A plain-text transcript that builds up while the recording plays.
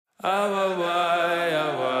You're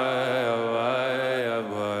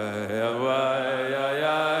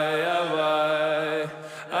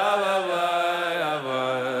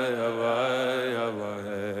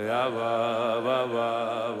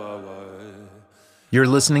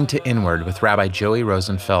listening to Inward with Rabbi Joey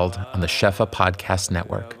Rosenfeld on the Shefa Podcast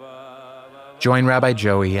Network. Join Rabbi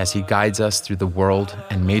Joey as he guides us through the world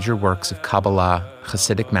and major works of Kabbalah,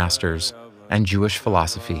 Hasidic masters, and Jewish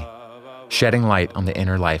philosophy, shedding light on the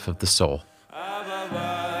inner life of the soul.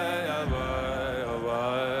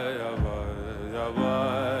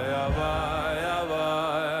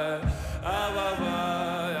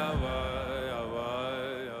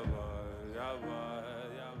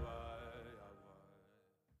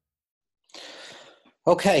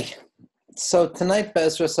 Okay, so tonight,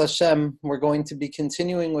 Be'ezras Hashem, we're going to be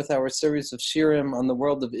continuing with our series of shirim on the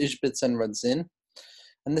world of Ishbitz and Radzin,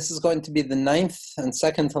 and this is going to be the 9th and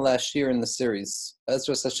second to last year in the series.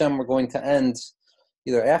 Be'ezras Hashem, we're going to end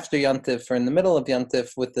either after Yantif or in the middle of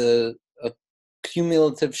Yantif with a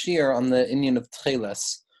cumulative shir on the inyan of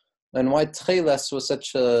Tcheles, and why Tcheles was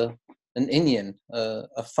such an inyan,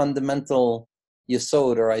 a fundamental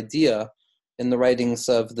yesod or idea in the writings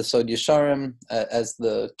of the Sod Yesharim as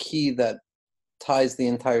the key that ties the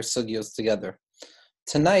entire sugyos together.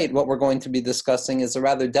 Tonight, what we're going to be discussing is a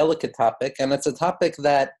rather delicate topic, and it's a topic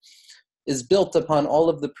that is built upon all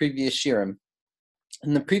of the previous shirim.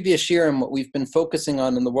 In the previous shirim, what we've been focusing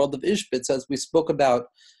on in the world of Ishbitz, as we spoke about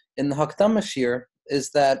in the Hakdama shir,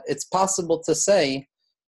 is that it's possible to say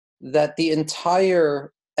that the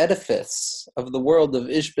entire edifice of the world of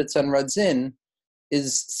Ishbitz and Radzin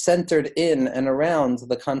is centered in and around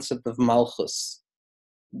the concept of Malchus.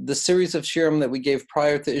 The series of shirim that we gave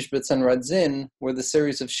prior to Ishbitz and Radzin were the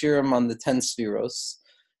series of shirim on the 10 Sfiros.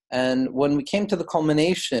 And when we came to the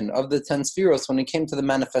culmination of the 10 Sfiros, when we came to the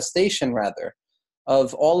manifestation, rather,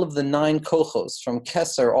 of all of the 9 kochos, from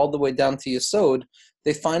Keser all the way down to Yesod,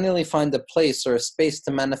 they finally find a place or a space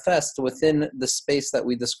to manifest within the space that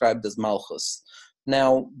we described as Malchus.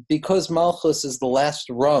 Now, because Malchus is the last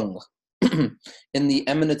rung in the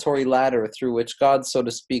emanatory ladder through which God, so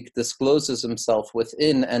to speak, discloses himself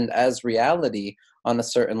within and as reality on a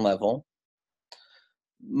certain level,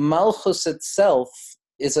 Malchus itself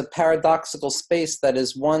is a paradoxical space that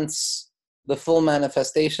is once the full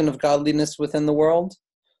manifestation of godliness within the world,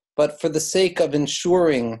 but for the sake of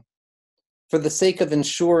ensuring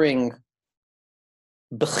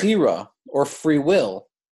bechira, or free will,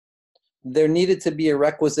 there needed to be a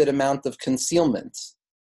requisite amount of concealment.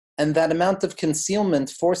 And that amount of concealment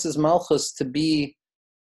forces Malchus to be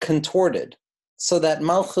contorted, so that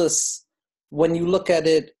Malchus, when you look at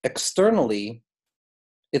it externally,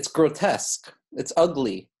 it's grotesque, it's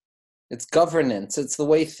ugly, it's governance, it's the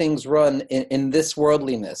way things run in this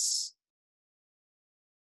worldliness.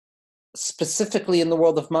 Specifically in the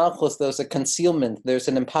world of Malchus, there's a concealment, there's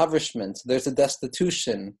an impoverishment, there's a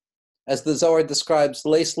destitution. As the Zohar describes,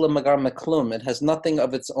 Leis Magar Meklum, it has nothing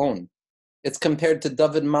of its own. It's compared to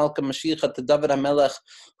David Malka Mashiach, to David HaMelech,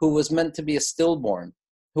 who was meant to be a stillborn,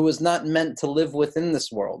 who was not meant to live within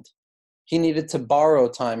this world. He needed to borrow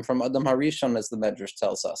time from Adam HaRishon, as the Medrash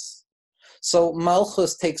tells us. So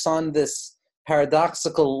Malchus takes on this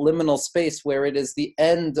paradoxical liminal space where it is the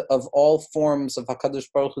end of all forms of HaKadosh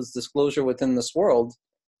Baruch Hu's disclosure within this world,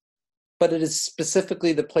 but it is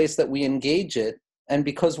specifically the place that we engage it, and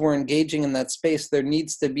because we're engaging in that space, there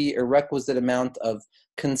needs to be a requisite amount of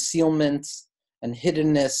concealment and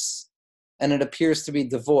hiddenness, and it appears to be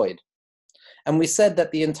devoid. And we said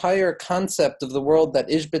that the entire concept of the world that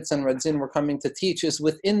Ishbitz and Radzin were coming to teach is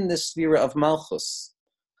within this sphere of Malchus,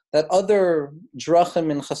 that other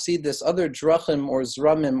drachim in Chasidus, other drachim or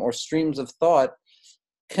zramim or streams of thought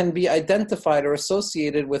can be identified or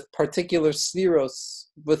associated with particular spheros,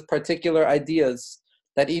 with particular ideas,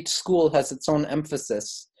 that each school has its own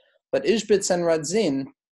emphasis. But Ishbitz and Radzin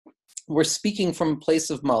were speaking from a place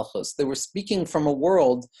of Malchus. They were speaking from a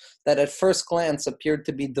world that at first glance appeared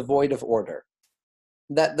to be devoid of order.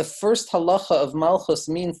 That the first halacha of Malchus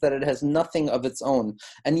means that it has nothing of its own.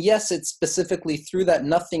 And yes, it's specifically through that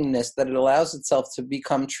nothingness that it allows itself to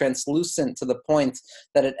become translucent to the point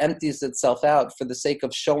that it empties itself out for the sake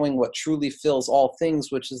of showing what truly fills all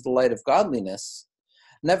things, which is the light of godliness.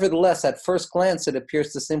 Nevertheless, at first glance, it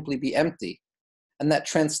appears to simply be empty. And that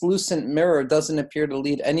translucent mirror doesn't appear to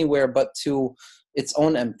lead anywhere but to its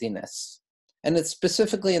own emptiness. And it's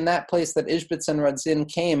specifically in that place that Ishbitz and Radzin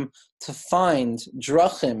came to find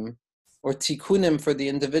drachim, or tikkunim, for the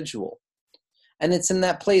individual. And it's in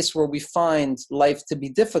that place where we find life to be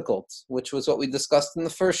difficult, which was what we discussed in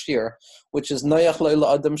the first year, which is noyach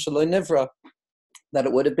lo adam shelo nivra, that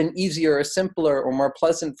it would have been easier or simpler or more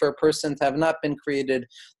pleasant for a person to have not been created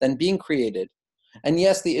than being created. And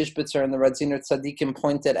yes, the Ishbitzer and the Radziner Tzaddikim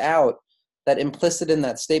pointed out that implicit in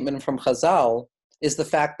that statement from Chazal is the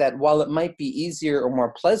fact that while it might be easier or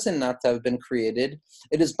more pleasant not to have been created,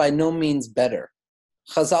 it is by no means better.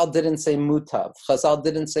 Chazal didn't say mutav. Chazal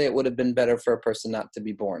didn't say it would have been better for a person not to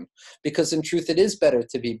be born. Because in truth, it is better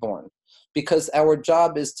to be born. Because our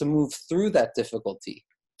job is to move through that difficulty,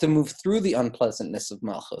 to move through the unpleasantness of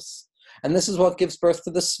Malchus. And this is what gives birth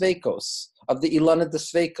to the Sveikos, of the Ilana de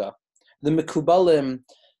Sveika. The Mekubalim,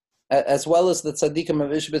 as well as the Tzaddikim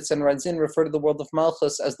of Ishbitz and Radzin, refer to the world of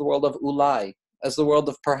Malchus as the world of Ulai, as the world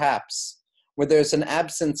of perhaps, where there's an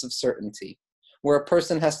absence of certainty, where a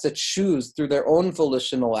person has to choose through their own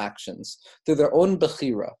volitional actions, through their own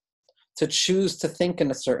bechira, to choose to think in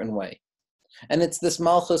a certain way. And it's this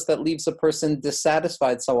Malchus that leaves a person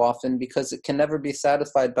dissatisfied so often because it can never be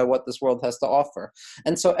satisfied by what this world has to offer.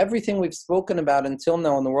 And so everything we've spoken about until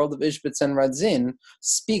now in the world of Ishbitz and Radzin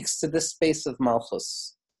speaks to this space of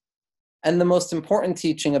Malchus. And the most important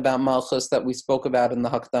teaching about Malchus that we spoke about in the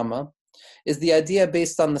Hakdama is the idea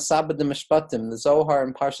based on the Sabbath Mishpatim, the Zohar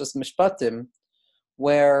and Parshas Mishpatim,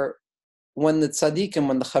 where when the tzaddikim,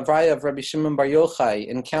 when the Chavraya of Rabbi Shimon Bar Yochai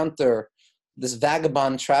encounter this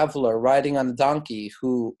vagabond traveler riding on a donkey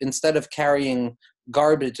who, instead of carrying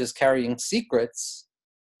garbage, is carrying secrets,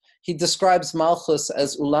 he describes Malchus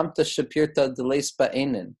as Ulamta Shapirta Deles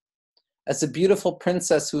Ba'enin, as a beautiful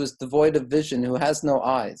princess who is devoid of vision, who has no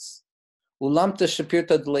eyes. Ulamta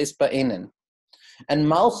Shapirta Deles Ba'enin. And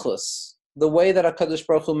Malchus, the way that HaKadosh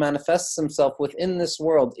Baruch Hu manifests himself within this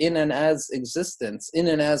world, in and as existence, in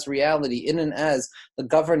and as reality, in and as the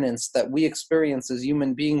governance that we experience as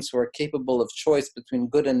human beings who are capable of choice between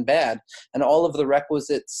good and bad, and all of the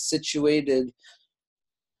requisite situated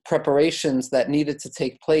preparations that needed to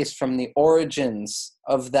take place from the origins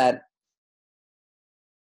of that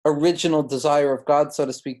original desire of God, so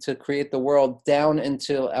to speak, to create the world down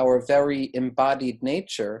into our very embodied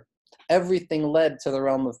nature, everything led to the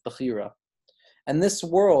realm of Bechira. And this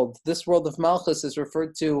world of Malchus, is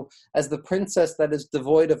referred to as the princess that is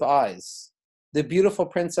devoid of eyes, the beautiful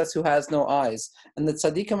princess who has no eyes. And the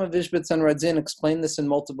Tzaddikim of Ishbitz and Radzin explain this in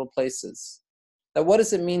multiple places. That what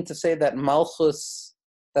does it mean to say that Malchus,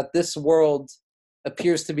 that this world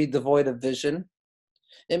appears to be devoid of vision?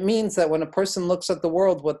 It means that when a person looks at the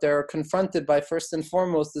world, what they're confronted by first and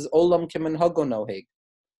foremost is Olam Kiminhago Noheg,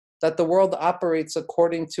 that the world operates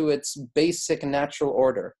according to its basic natural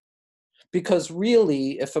order. Because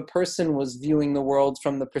really, if a person was viewing the world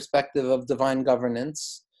from the perspective of divine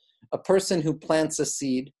governance, a person who plants a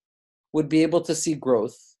seed would be able to see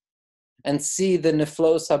growth and see the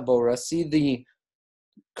niflos habora, see the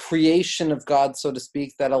creation of God, so to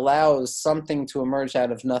speak, that allows something to emerge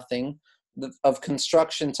out of nothing, of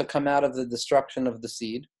construction to come out of the destruction of the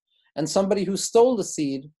seed. And somebody who stole the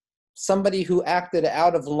seed, somebody who acted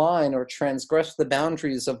out of line or transgressed the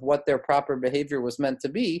boundaries of what their proper behavior was meant to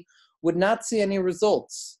be, would not see any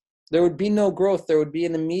results. There would be no growth. There would be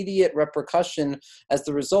an immediate repercussion as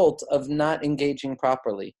the result of not engaging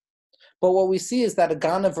properly. But what we see is that a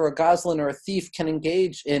ganav or a goslin or a thief can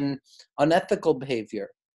engage in unethical behavior,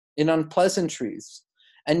 in unpleasantries,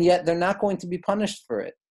 and yet they're not going to be punished for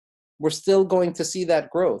it. We're still going to see that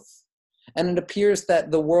growth. And it appears that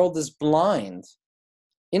the world is blind,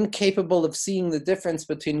 incapable of seeing the difference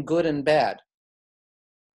between good and bad.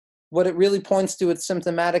 What it really points to, it's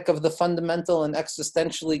symptomatic of the fundamental and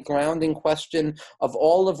existentially grounding question of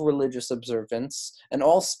all of religious observance and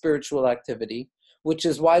all spiritual activity, which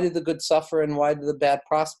is, why do the good suffer and why do the bad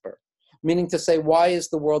prosper? Meaning to say, why is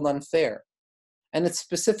the world unfair? And it's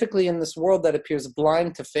specifically in this world that appears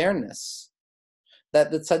blind to fairness that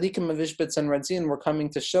the tzaddikim of Ishbitz and Radzin were coming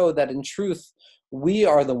to show that in truth, we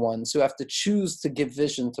are the ones who have to choose to give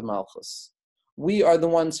vision to Malchus. We are the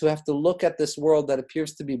ones who have to look at this world that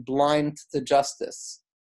appears to be blind to justice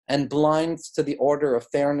and blind to the order of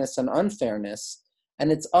fairness and unfairness.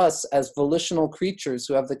 And it's us as volitional creatures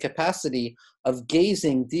who have the capacity of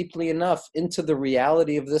gazing deeply enough into the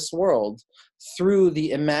reality of this world through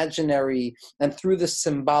the imaginary and through the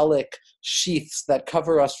symbolic sheaths that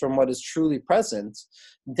cover us from what is truly present,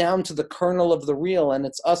 down to the kernel of the real. And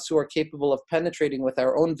it's us who are capable of penetrating with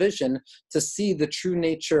our own vision to see the true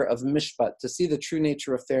nature of mishpat, to see the true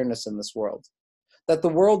nature of fairness in this world. That the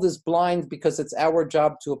world is blind because it's our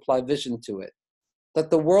job to apply vision to it. That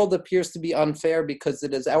the world appears to be unfair because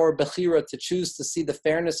it is our bechira to choose to see the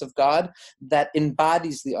fairness of God that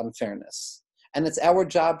embodies the unfairness. And it's our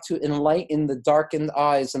job to enlighten the darkened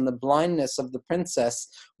eyes and the blindness of the princess,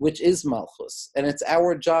 which is Malchus. And it's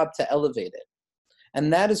our job to elevate it.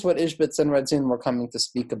 And that is what Ishbitz and Radzin were coming to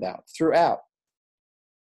speak about throughout.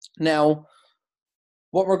 Now,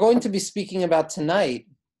 what we're going to be speaking about tonight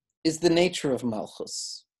is the nature of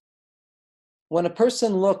Malchus. When a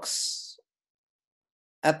person looks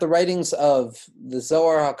at the writings of the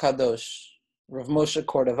Zohar HaKadosh, Rav Moshe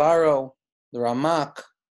Cordovaro, the Ramak,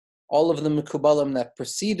 all of the Mekubalim that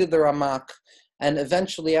preceded the Ramak, and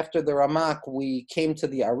eventually after the Ramak we came to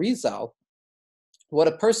the Arizal, what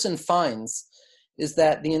a person finds is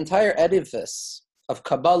that the entire edifice of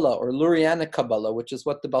Kabbalah, or Lurianic Kabbalah, which is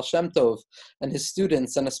what the Baal Shem Tov and his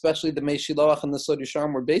students, and especially the Mei Shiloach and the Sod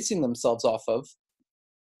Yesharim, were basing themselves off of,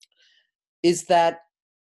 is that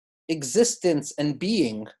existence and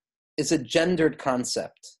being is a gendered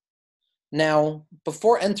concept. Now,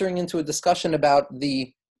 before entering into a discussion about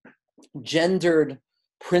the gendered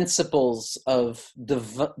principles of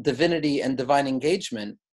divinity and divine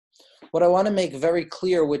engagement, what I want to make very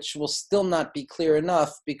clear, which will still not be clear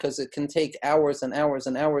enough because it can take hours and hours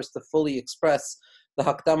and hours to fully express the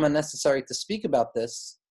hakdama necessary to speak about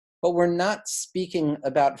this, but we're not speaking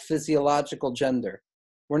about physiological gender.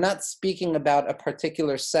 We're not speaking about a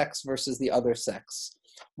particular sex versus the other sex.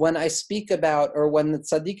 When I speak about, or when the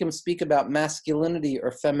tzaddikim speak about masculinity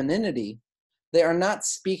or femininity, they are not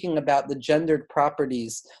speaking about the gendered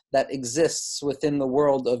properties that exists within the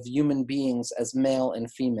world of human beings as male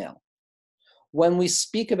and female. When we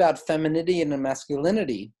speak about femininity and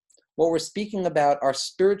masculinity, what we're speaking about are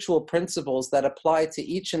spiritual principles that apply to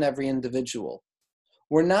each and every individual.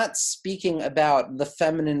 We're not speaking about the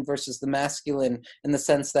feminine versus the masculine in the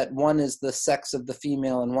sense that one is the sex of the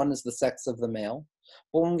female and one is the sex of the male.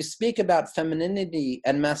 But when we speak about femininity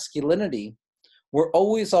and masculinity, we're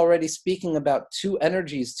always already speaking about two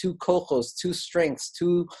energies, two kochos, two strengths,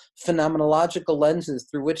 two phenomenological lenses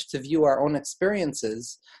through which to view our own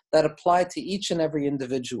experiences that apply to each and every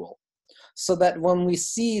individual. So that when we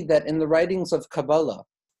see that in the writings of Kabbalah,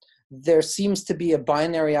 there seems to be a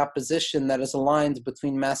binary opposition that is aligned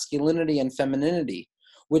between masculinity and femininity,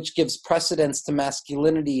 which gives precedence to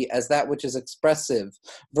masculinity as that which is expressive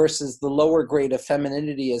versus the lower grade of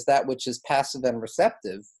femininity as that which is passive and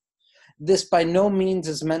receptive. This by no means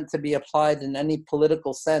is meant to be applied in any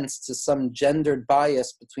political sense to some gendered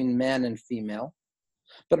bias between man and female,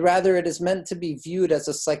 but rather it is meant to be viewed as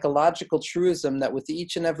a psychological truism that with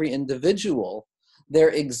each and every individual, there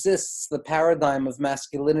exists the paradigm of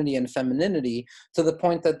masculinity and femininity to the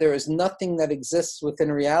point that there is nothing that exists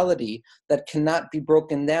within reality that cannot be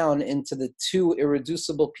broken down into the two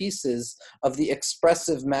irreducible pieces of the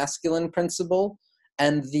expressive masculine principle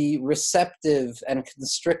and the receptive and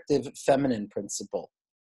constrictive feminine principle.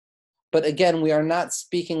 But again, we are not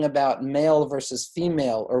speaking about male versus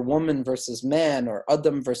female or woman versus man or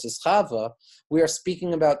Adam versus Chava. We are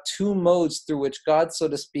speaking about two modes through which God, so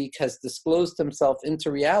to speak, has disclosed himself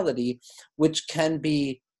into reality, which can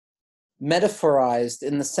be metaphorized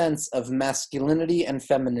in the sense of masculinity and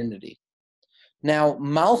femininity. Now,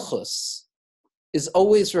 Malchus is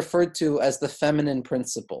always referred to as the feminine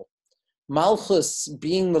principle. Malchus,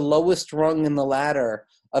 being the lowest rung in the ladder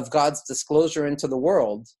of God's disclosure into the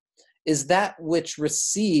world, is that which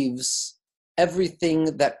receives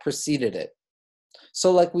everything that preceded it.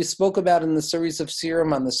 So like we spoke about in the series of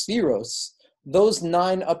Sirim on the Spheros, those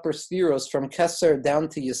 9 upper Spheros from Keser down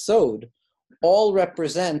to Yesod all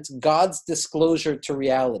represent God's disclosure to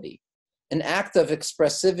reality, an act of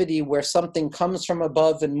expressivity where something comes from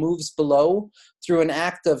above and moves below through an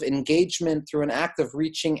act of engagement, through an act of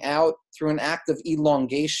reaching out, through an act of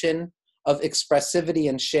elongation, of expressivity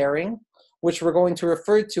and sharing, which we're going to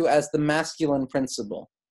refer to as the masculine principle.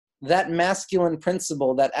 That masculine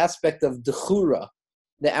principle, that aspect of dechura,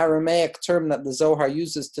 the Aramaic term that the Zohar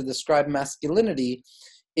uses to describe masculinity,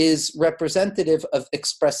 is representative of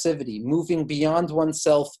expressivity, moving beyond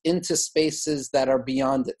oneself into spaces that are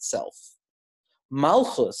beyond itself.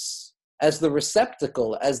 Malchus, as the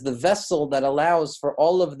receptacle, as the vessel that allows for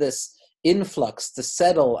all of this influx to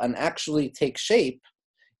settle and actually take shape,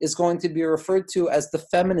 is going to be referred to as the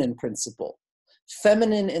feminine principle.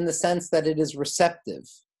 Feminine in the sense that it is receptive.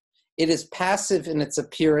 It is passive in its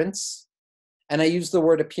appearance, and I use the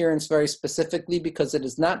word appearance very specifically because it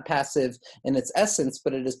is not passive in its essence,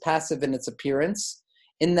 but it is passive in its appearance,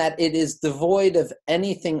 in that it is devoid of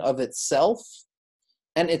anything of itself,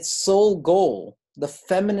 and its sole goal, the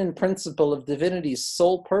feminine principle of divinity's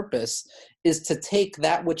sole purpose, is to take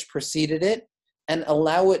that which preceded it and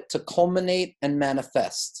allow it to culminate and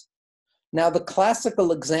manifest. Now, the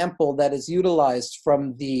classical example that is utilized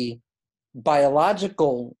from the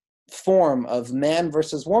biological form of man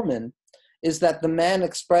versus woman is that the man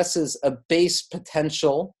expresses a base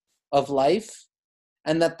potential of life,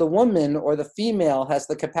 and that the woman or the female has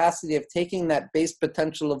the capacity of taking that base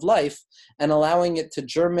potential of life and allowing it to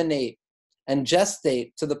germinate and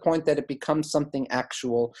gestate to the point that it becomes something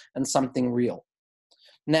actual and something real.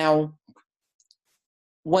 Now,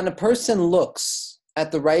 when a person looks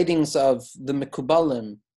at the writings of the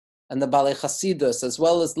Mekubalim and the Balei Chasidus, as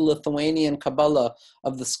well as the Lithuanian Kabbalah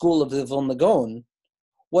of the school of the Vilna Gaon,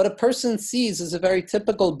 what a person sees is a very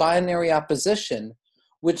typical binary opposition,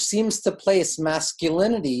 which seems to place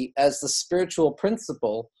masculinity as the spiritual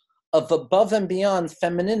principle of above and beyond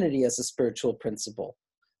femininity as a spiritual principle.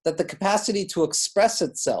 That the capacity to express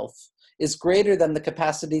itself is greater than the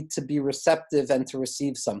capacity to be receptive and to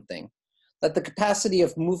receive something. That the capacity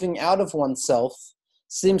of moving out of oneself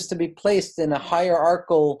seems to be placed in a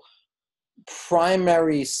hierarchical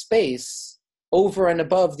primary space over and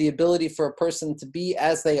above the ability for a person to be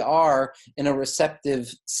as they are in a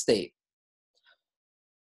receptive state.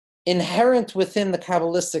 Inherent within the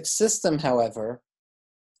Kabbalistic system, however,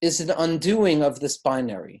 is an undoing of this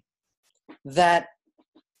binary. That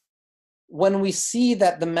when we see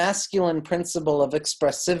that the masculine principle of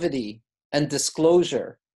expressivity and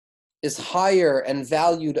disclosure is higher and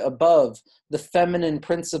valued above the feminine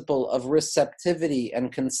principle of receptivity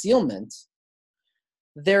and concealment,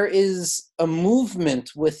 there is a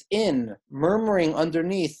movement within, murmuring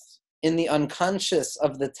underneath in the unconscious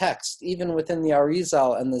of the text, even within the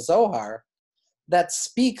Arizal and the Zohar, that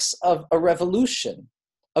speaks of a revolution,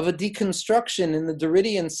 of a deconstruction in the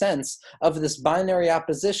Derridian sense of this binary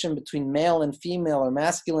opposition between male and female or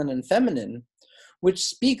masculine and feminine, which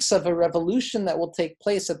speaks of a revolution that will take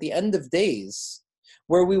place at the end of days,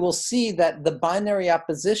 where we will see that the binary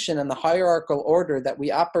opposition and the hierarchical order that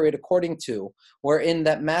we operate according to, wherein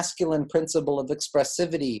that masculine principle of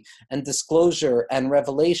expressivity and disclosure and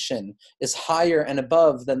revelation is higher and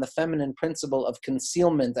above than the feminine principle of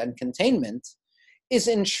concealment and containment, is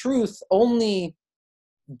in truth only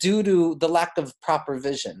due to the lack of proper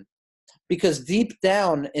vision. Because deep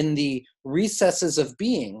down in the recesses of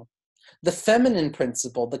being, the feminine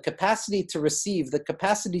principle, the capacity to receive, the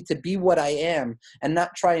capacity to be what I am and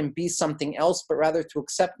not try and be something else, but rather to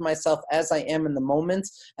accept myself as I am in the moment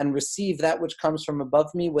and receive that which comes from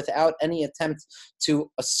above me without any attempt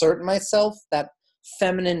to assert myself, that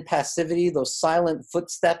feminine passivity, those silent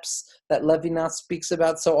footsteps that Levinas speaks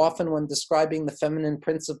about so often when describing the feminine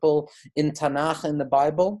principle in Tanakh in the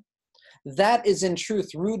Bible. That is in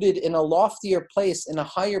truth rooted in a loftier place, in a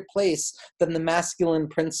higher place than the masculine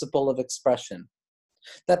principle of expression.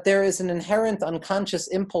 That there is an inherent unconscious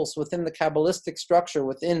impulse within the Kabbalistic structure,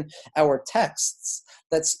 within our texts,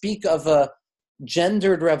 that speak of a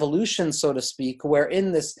gendered revolution, so to speak,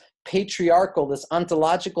 wherein this patriarchal, this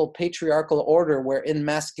ontological patriarchal order, wherein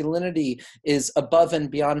masculinity is above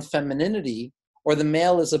and beyond femininity, or the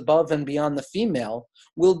male is above and beyond the female,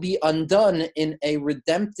 will be undone in a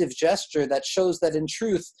redemptive gesture that shows that in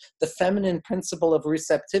truth, the feminine principle of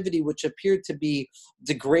receptivity, which appeared to be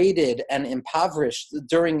degraded and impoverished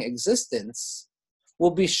during existence, will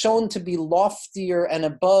be shown to be loftier and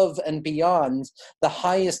above and beyond the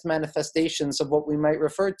highest manifestations of what we might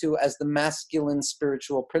refer to as the masculine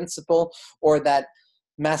spiritual principle, or that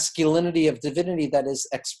masculinity of divinity that is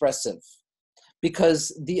expressive.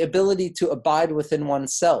 Because the ability to abide within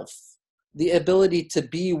oneself, the ability to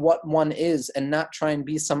be what one is and not try and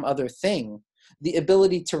be some other thing, the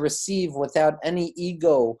ability to receive without any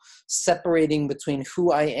ego separating between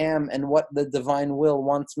who I am and what the divine will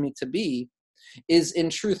wants me to be, is in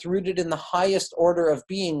truth rooted in the highest order of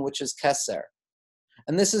being, which is Keser.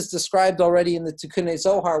 And this is described already in the Tikkunei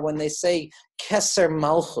Zohar when they say Keser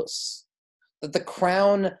Malchus, that the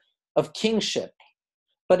crown of kingship.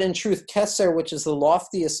 But in truth, Keser, which is the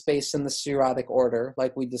loftiest space in the Sfirotic order,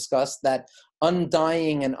 like we discussed, that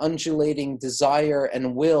undying and undulating desire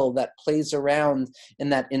and will that plays around in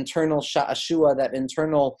that internal sha'ashua, that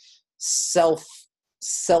internal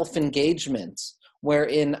self-engagement,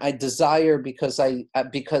 wherein I desire because I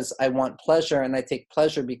want pleasure, and I take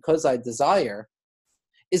pleasure because I desire,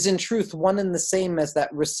 is in truth one and the same as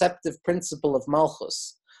that receptive principle of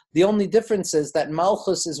Malchus. The only difference is that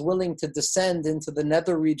Malchus is willing to descend into the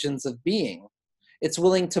nether regions of being. It's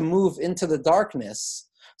willing to move into the darkness,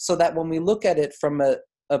 so that when we look at it from a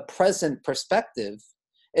present perspective,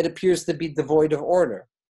 it appears to be devoid of order.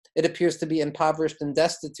 It appears to be impoverished and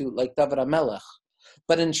destitute like David HaMelech.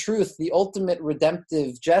 But in truth, the ultimate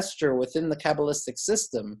redemptive gesture within the Kabbalistic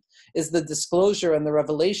system is the disclosure and the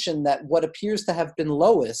revelation that what appears to have been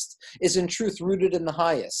lowest is in truth rooted in the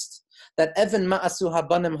highest. That Even Ma'asu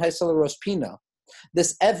Habanim Haisel Rosh Pina,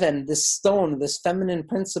 This Even, this stone, this feminine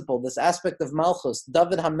principle, this aspect of Malchus,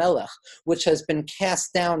 David HaMelech, which has been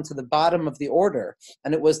cast down to the bottom of the order,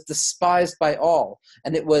 and it was despised by all,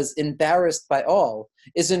 and it was embarrassed by all,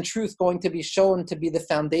 is in truth going to be shown to be the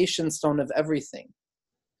foundation stone of everything.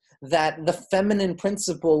 That the feminine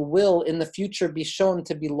principle will in the future be shown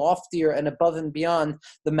to be loftier and above and beyond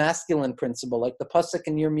the masculine principle. Like the Pasuk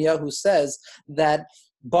in Yirmiyahu says that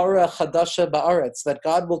Bara Chadasha Ba'aretz, that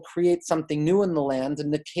God will create something new in the land,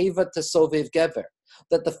 and Nekeva Tesovev Gever,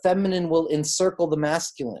 that the feminine will encircle the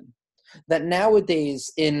masculine. That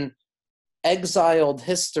nowadays in exiled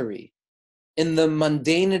history, in the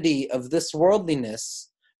mundanity of this worldliness,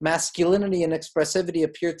 masculinity and expressivity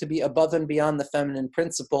appear to be above and beyond the feminine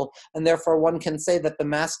principle, and therefore one can say that the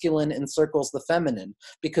masculine encircles the feminine,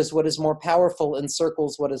 because what is more powerful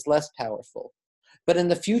encircles what is less powerful. But in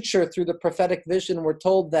the future, through the prophetic vision, we're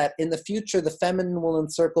told that in the future the feminine will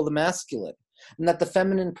encircle the masculine, and that the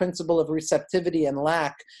feminine principle of receptivity and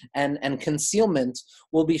lack and concealment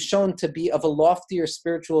will be shown to be of a loftier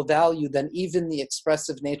spiritual value than even the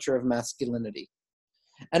expressive nature of masculinity.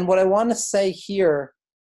 And what I want to say here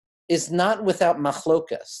is not without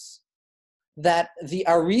machlokas, that the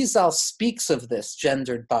Arizal speaks of this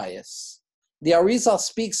gendered bias. The Arizal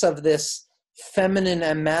speaks of this feminine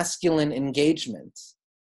and masculine engagement.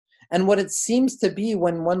 And what it seems to be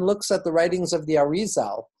when one looks at the writings of the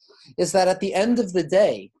Arizal is that at the end of the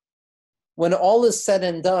day, when all is said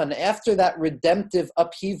and done, after that redemptive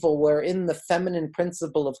upheaval wherein the feminine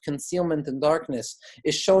principle of concealment and darkness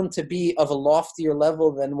is shown to be of a loftier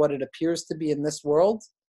level than what it appears to be in this world,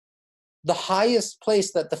 the highest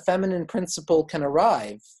place that the feminine principle can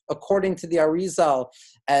arrive, according to the Arizal,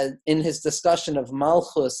 as in his discussion of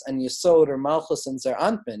Malchus and Yesod, or Malchus and Zer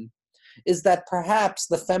Anpin, is that perhaps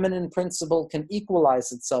the feminine principle can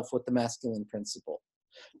equalize itself with the masculine principle.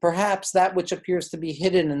 Perhaps that which appears to be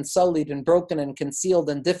hidden and sullied and broken and concealed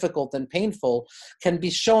and difficult and painful can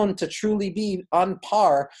be shown to truly be on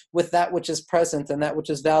par with that which is present and that which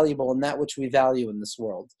is valuable and that which we value in this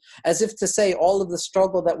world. As if to say all of the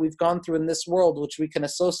struggle that we've gone through in this world, which we can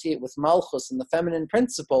associate with Malchus and the feminine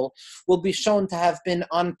principle, will be shown to have been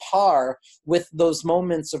on par with those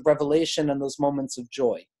moments of revelation and those moments of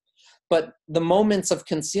joy. But the moments of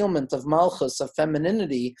concealment, of Malchus, of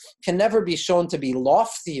femininity, can never be shown to be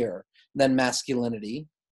loftier than masculinity,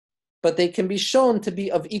 but they can be shown to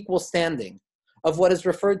be of equal standing, of what is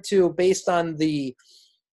referred to based on the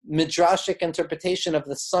midrashic interpretation of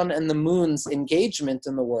the sun and the moon's engagement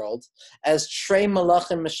in the world as Shrei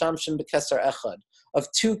Malachim Meshamshin B'Keser Echad,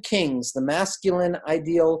 of two kings, the masculine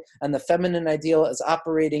ideal and the feminine ideal, as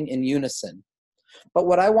operating in unison. But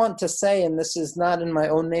what I want to say, and this is not in my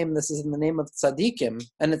own name, this is in the name of tzaddikim,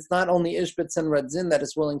 and it's not only Ishbitz and Radzin that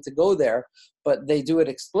is willing to go there, but they do it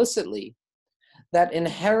explicitly, that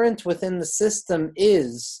inherent within the system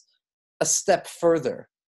is a step further.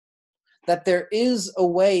 That there is a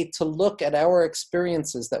way to look at our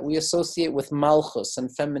experiences that we associate with malchus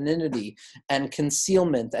and femininity and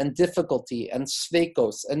concealment and difficulty and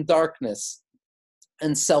sveikos and darkness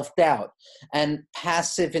and self-doubt and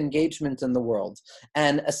passive engagement in the world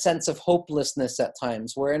and a sense of hopelessness at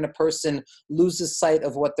times wherein a person loses sight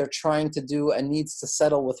of what they're trying to do and needs to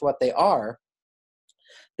settle with what they are.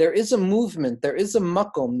 There is a movement, there is a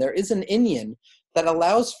makom, there is an inyan that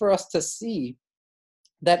allows for us to see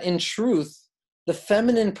that in truth, the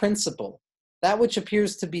feminine principle, that which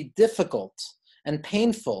appears to be difficult and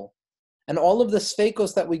painful, and all of the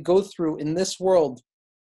sveikos that we go through in this world,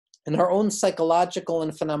 in our own psychological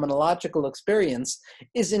and phenomenological experience,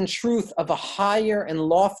 is in truth of a higher and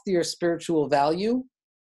loftier spiritual value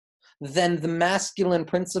than the masculine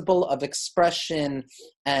principle of expression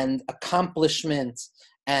and accomplishment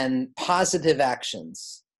and positive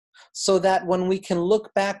actions. So that when we can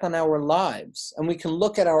look back on our lives and we can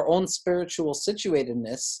look at our own spiritual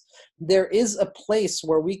situatedness, there is a place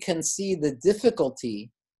where we can see the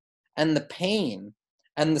difficulty and the pain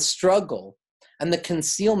and the struggle and the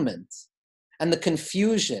concealment and the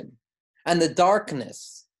confusion and the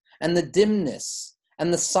darkness and the dimness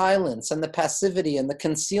and the silence and the passivity and the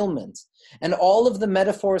concealment and all of the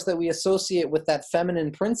metaphors that we associate with that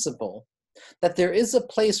feminine principle, that there is a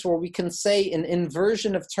place where we can say an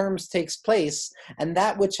inversion of terms takes place, and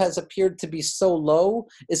that which has appeared to be so low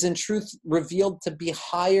is in truth revealed to be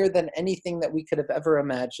higher than anything that we could have ever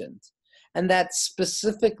imagined. And that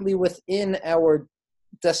specifically within our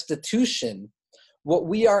destitution, what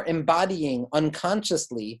we are embodying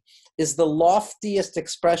unconsciously is the loftiest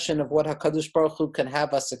expression of what HaKadosh Baruch Hu can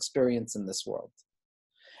have us experience in this world.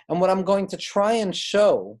 And what I'm going to try and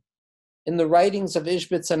show in the writings of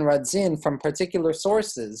Ishbitz and Radzin from particular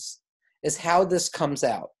sources is how this comes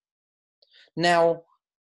out. Now,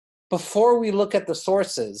 before we look at the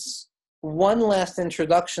sources, one last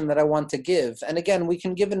introduction that I want to give, and again, we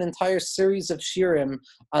can give an entire series of shirim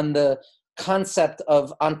on the concept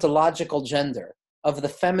of ontological gender, of the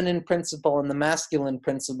feminine principle and the masculine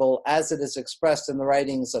principle as it is expressed in the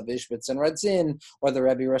writings of Ishbitz and Radzin, or the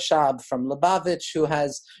Rebbe Rashab from Lubavitch, who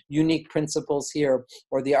has unique principles here,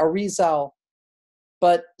 or the Arizal.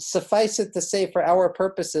 But suffice it to say for our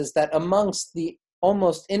purposes that amongst the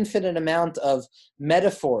almost infinite amount of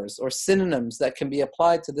metaphors or synonyms that can be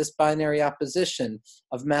applied to this binary opposition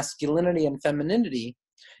of masculinity and femininity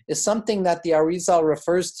is something that the Arizal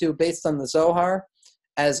refers to based on the Zohar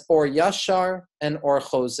as Or Yashar and Or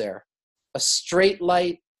Choser. A straight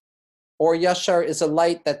light. Or Yashar is a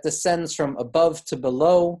light that descends from above to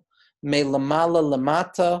below, Me Lamala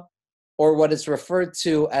Lamata, or what is referred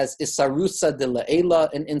to as Isarusa de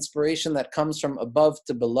La'ela, an inspiration that comes from above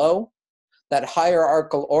to below, that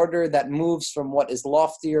hierarchical order that moves from what is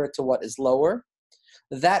loftier to what is lower.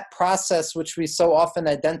 That process, which we so often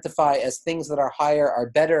identify as things that are higher are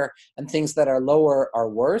better and things that are lower are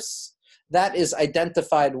worse, that is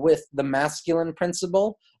identified with the masculine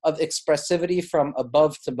principle of expressivity from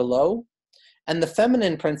above to below. And the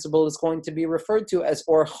feminine principle is going to be referred to as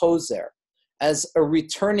Or Choser, as a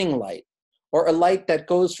returning light, or a light that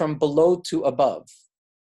goes from below to above,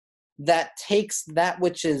 that takes that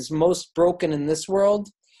which is most broken in this world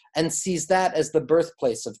and sees that as the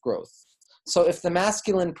birthplace of growth. So if the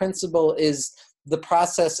masculine principle is the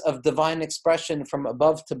process of divine expression from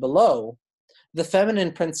above to below, the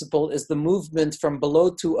feminine principle is the movement from below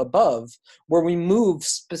to above, where we move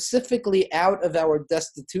specifically out of our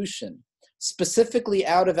destitution, specifically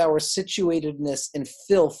out of our situatedness in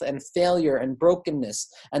filth and failure and brokenness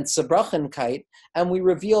and sabrachenkeit, and we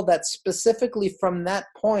reveal that specifically from that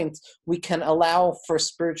point we can allow for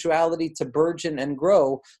spirituality to burgeon and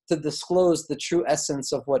grow, to disclose the true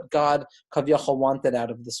essence of what God Kavyachal wanted out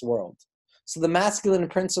of this world. So the masculine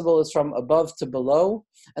principle is from above to below,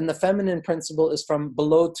 and the feminine principle is from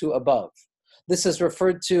below to above. This is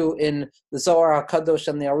referred to in the Zohar HaKadosh,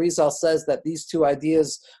 and the Arizal says that these two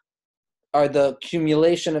ideas are the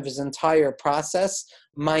accumulation of his entire process.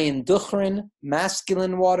 Mayin Duchrin,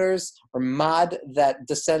 masculine waters, or Mad, that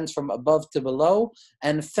descends from above to below,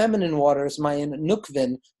 and feminine waters, Mayin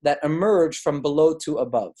Nukvin, that emerge from below to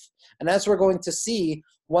above. And as we're going to see,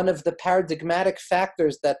 one of the paradigmatic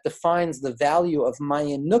factors that defines the value of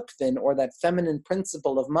Mayin Nukvin, or that feminine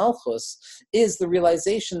principle of Malchus, is the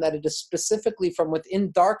realization that it is specifically from within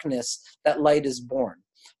darkness that light is born.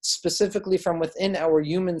 Specifically from within our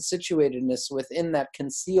human situatedness, within that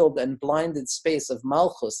concealed and blinded space of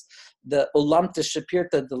Malchus, the Olam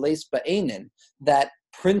Teshapirta Deleis Ba'enin, that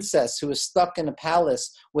princess who is stuck in a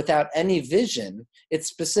palace without any vision, it's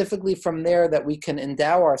specifically from there that we can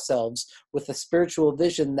endow ourselves with a spiritual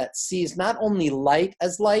vision that sees not only light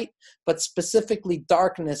as light, but specifically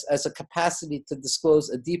darkness as a capacity to disclose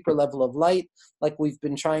a deeper level of light, like we've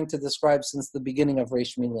been trying to describe since the beginning of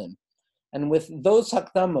Reish Milin. And with those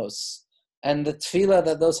hakdamos and the tefillah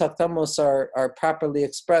that those hakdamos are properly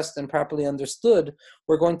expressed and properly understood,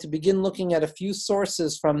 we're going to begin looking at a few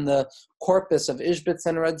sources from the corpus of Ishbitz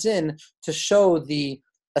and Radzin to show the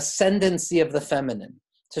ascendancy of the feminine,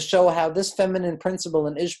 to show how this feminine principle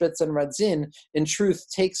in Ishbitz and Radzin in truth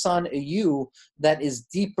takes on a you that is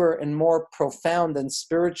deeper and more profound and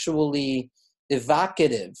spiritually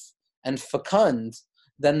evocative and fecund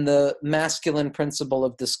than the masculine principle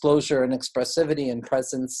of disclosure and expressivity and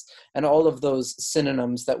presence and all of those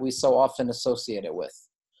synonyms that we so often associate it with.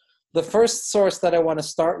 The first source that I want to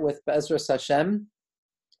start with, Be'ezras Hashem,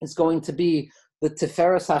 is going to be the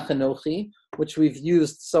Tiferes HaChanochi, which we've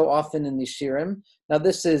used so often in the Shirim. Now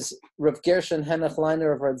this is Rav Gershon Henoch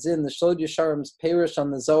Leiner of Radzin, the Shod Yesharim's Perush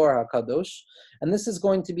on the Zohar HaKadosh, and this is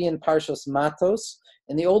going to be in Parshas Matos.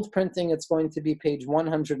 In the old printing, it's going to be page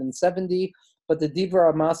 170, but the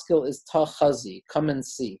Dibra Maskil is Tachazi, come and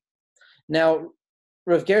see. Now,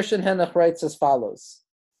 Rav Gershon Henoch writes as follows.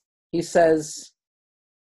 He says,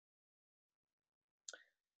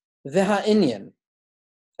 V'ha'inyan,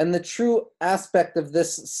 and the true aspect of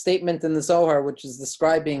this statement in the Zohar, which is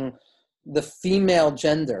describing the female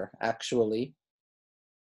gender, actually,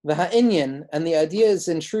 V'ha'inyan, and the idea is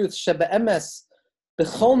in truth, Shebe'emes,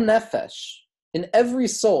 B'chol nefesh, in every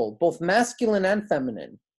soul, both masculine and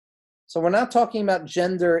feminine. So we're not talking about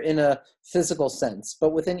gender in a physical sense,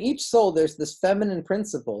 but within each soul there's this feminine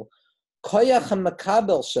principle, koyach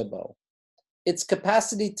hamakabel shabo, its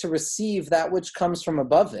capacity to receive that which comes from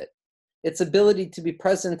above it, its ability to be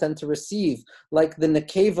present and to receive, like the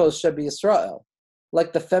nekevos shebi Yisrael,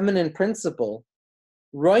 like the feminine principle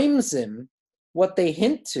Roimzim, what they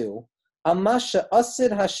hint to, Amasha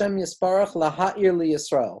Asid Hashem Yisparach Laha'ir Li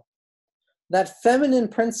Yisrael. That feminine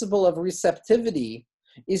principle of receptivity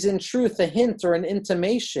is in truth a hint or an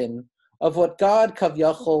intimation of what God,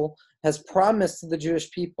 Kavyachol, has promised to the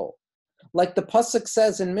Jewish people. Like the Pasuk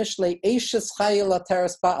says in Mishlei, Eishes Chayil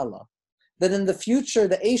Ateres Ba'ala, that in the future,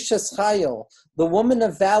 the Eishes Chayil, the woman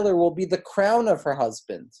of valor, will be the crown of her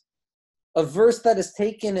husband. A verse that is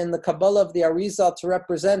taken in the Kabbalah of the Arizal to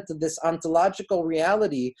represent this ontological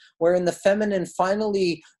reality wherein the feminine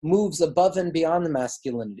finally moves above and beyond the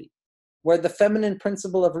masculinity, where the feminine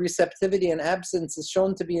principle of receptivity and absence is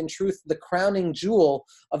shown to be in truth the crowning jewel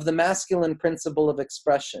of the masculine principle of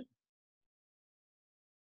expression.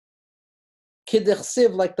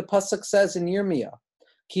 Kidechsiv, like the Pasuk says in Yirmiyah,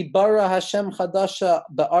 Ki bara Hashem chadasha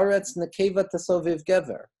ba'aretz nekeva tasoviv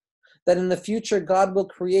gever, that in the future God will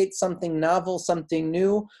create something novel, something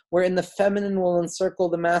new, wherein the feminine will encircle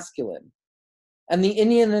the masculine. And the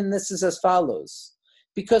inyan in this is as follows,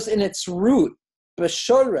 because in its root,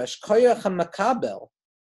 b'shoresh koyach hamakabel,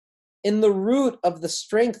 in the root of the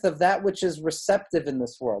strength of that which is receptive in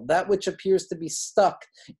this world, that which appears to be stuck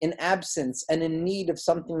in absence and in need of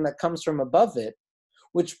something that comes from above it,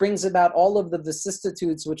 which brings about all of the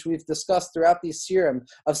vicissitudes which we've discussed throughout the Sirim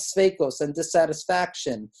of sveikos and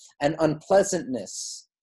dissatisfaction and unpleasantness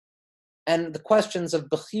and the questions of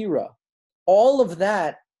bechira. All of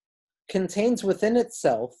that contains within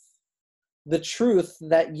itself the truth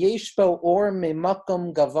that yesh bo or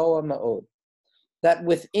memakom gavoa ma'od, that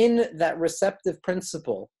within that receptive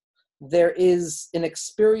principle there is an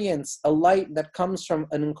experience, a light that comes from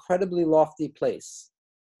an incredibly lofty place.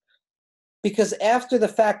 Because after the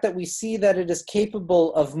fact that we see that it is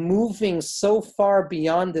capable of moving so far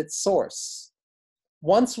beyond its source,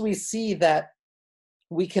 once we see that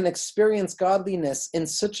we can experience godliness in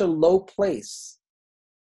such a low place,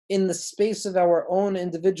 in the space of our own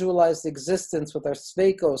individualized existence with our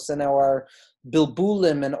sveikos and our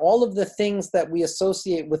bilbulim and all of the things that we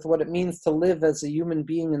associate with what it means to live as a human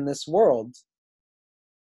being in this world,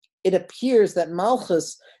 it appears that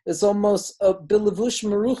Malchus is almost a bilavush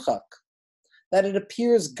meruchak, that it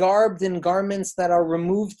appears garbed in garments that are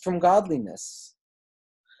removed from godliness.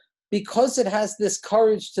 Because it has this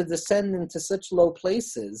courage to descend into such low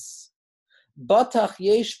places, batach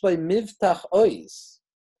yesh by mivtach ois,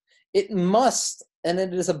 it must, and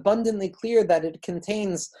it is abundantly clear that it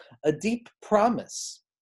contains a deep promise,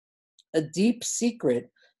 a deep secret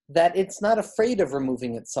that it's not afraid of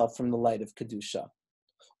removing itself from the light of Kedusha.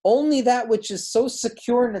 Only that which is so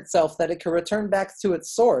secure in itself that it can return back to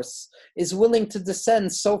its source is willing to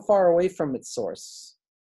descend so far away from its source.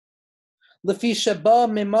 Lefi sheba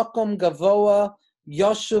memakom gavoa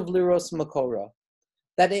yoshuv liros makora,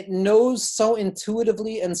 that it knows so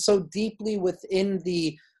intuitively and so deeply within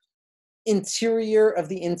the interior of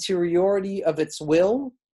the interiority of its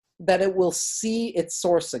will that it will see its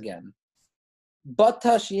source again.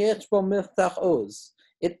 Batash yechbo miftach oz,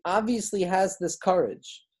 it obviously has this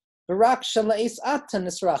courage. Only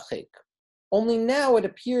now it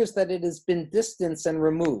appears that it has been distanced and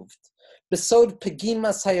removed. Besod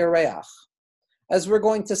pegimas hayareach. As we're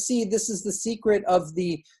going to see, this is the secret of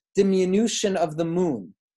the diminution of the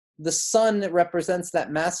moon. The sun represents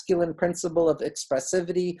that masculine principle of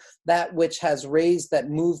expressivity, that which has rays that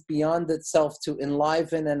move beyond itself to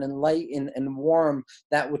enliven and enlighten and warm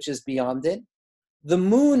that which is beyond it. The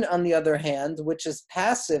moon, on the other hand, which is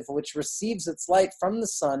passive, which receives its light from the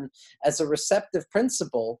sun as a receptive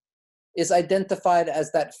principle, is identified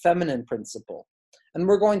as that feminine principle. And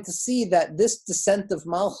we're going to see that this descent of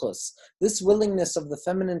Malchus, this willingness of the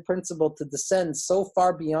feminine principle to descend so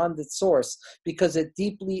far beyond its source, because it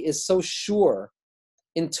deeply is so sure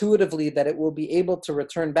intuitively that it will be able to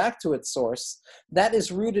return back to its source, that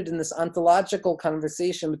is rooted in this ontological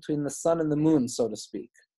conversation between the sun and the moon, so to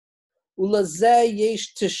speak. Ulazeh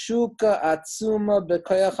yesh teshuka atzuma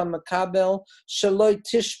bekoyach hamakabel shaloi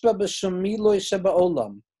tishpa b'shomiloi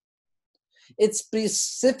sheba'olam. It's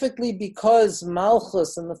specifically because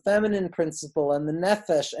Malchus and the feminine principle and the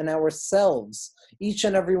nefesh and ourselves, each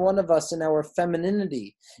and every one of us in our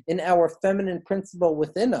femininity, in our feminine principle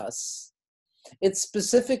within us, it's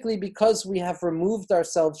specifically because we have removed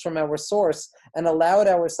ourselves from our source and allowed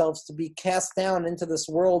ourselves to be cast down into this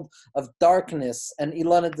world of darkness and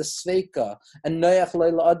ilana desveika and noyach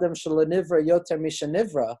leila adam shalanivra yoter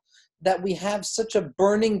mishanivra, that we have such a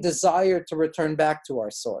burning desire to return back to our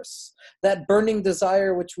source. That burning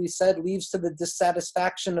desire, which we said leads to the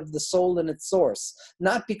dissatisfaction of the soul in its source,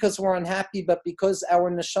 not because we're unhappy, but because our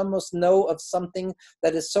neshamos know of something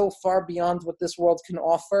that is so far beyond what this world can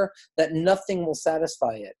offer that nothing will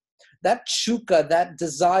satisfy it. that shuka, that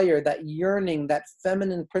desire, that yearning, that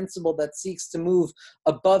feminine principle that seeks to move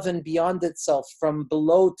above and beyond itself, from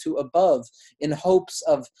below to above, in hopes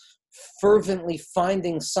of fervently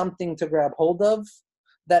finding something to grab hold of,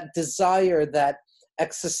 that desire, that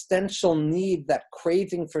existential need, that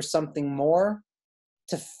craving for something more,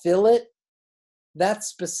 to fill it, that's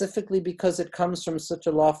specifically because it comes from such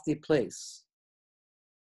a lofty place.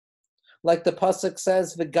 Like the pasuk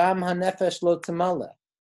says, "V'gam hanefesh lo temale,"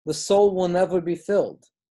 the soul will never be filled.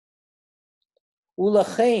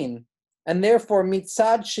 Ulachein, and therefore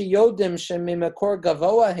mitzad sheyodim shemimekor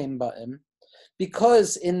gavoa hem ba'im,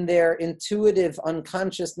 because in their intuitive,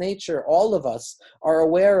 unconscious nature, all of us are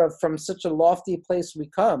aware of from such a lofty place we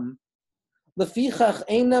come. Lefichach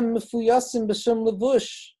einam mefuyasim b'shum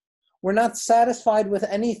levush. We're not satisfied with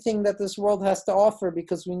anything that this world has to offer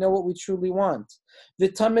because we know what we truly want.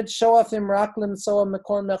 V'tamid shoafim raklim soa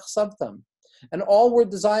mekor mechsavtam. And all we're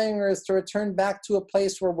desiring is to return back to a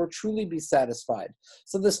place where we'll truly be satisfied.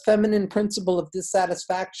 So this feminine principle of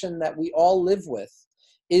dissatisfaction that we all live with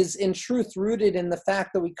is in truth rooted in the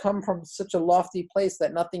fact that we come from such a lofty place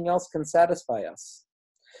that nothing else can satisfy us.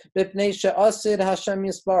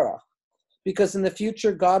 Because in the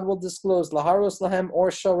future, God will disclose Laharos Lahem or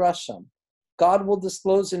Shorasham. God will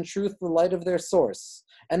disclose in truth the light of their source.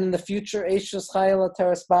 And in the future, Eishes Chayla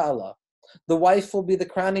Teres Ba'ala. The wife will be the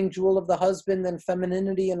crowning jewel of the husband, and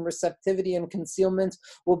femininity and receptivity and concealment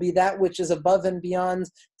will be that which is above and beyond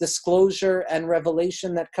disclosure and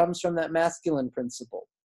revelation that comes from that masculine principle.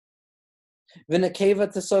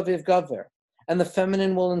 V'nekeva tesoviv gaver. And the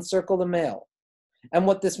feminine will encircle the male. And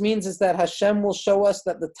what this means is that Hashem will show us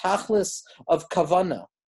that the tachlis of kavana,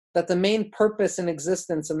 that the main purpose in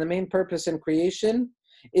existence and the main purpose in creation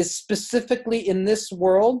is specifically in this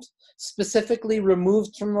world, specifically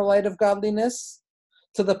removed from the light of godliness,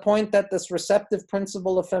 to the point that this receptive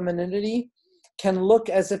principle of femininity can look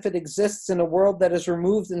as if it exists in a world that is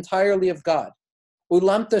removed entirely of God.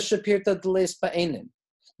 Ulamta shapirta deles pa'enim.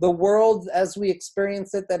 The world as we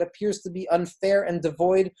experience it that appears to be unfair and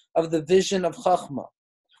devoid of the vision of Chachma,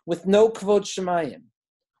 with no kvod shemayim,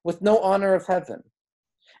 with no honor of heaven.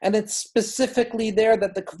 And it's specifically there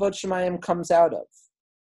that the kvod shemayim comes out of.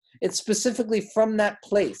 It's specifically from that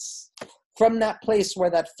place where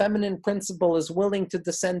that feminine principle is willing to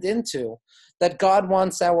descend into, that God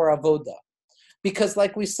wants our avoda. Because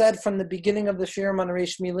like we said from the beginning of the Shir on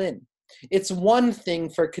Reish Milin, it's one thing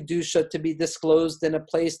for Kedusha to be disclosed in a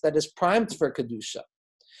place that is primed for Kedusha.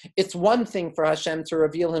 It's one thing for Hashem to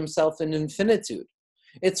reveal himself in infinitude.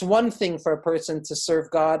 It's one thing for a person to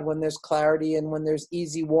serve God when there's clarity and when there's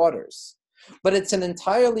easy waters. But it's an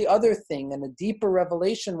entirely other thing and a deeper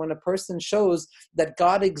revelation when a person shows that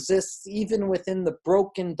God exists even within the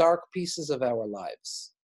broken, dark pieces of our lives.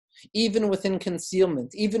 Even within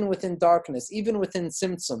concealment, even within darkness, even within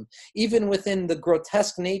tzimtzum, even within the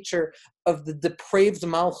grotesque nature of the depraved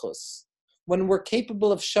malchus. When we're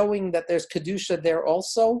capable of showing that there's Kedusha there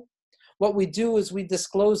also, what we do is we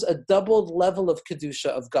disclose a doubled level of Kedusha,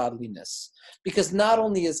 of godliness. Because not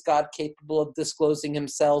only is God capable of disclosing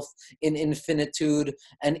himself in infinitude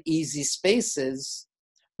and easy spaces,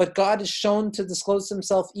 but God is shown to disclose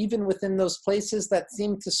himself even within those places that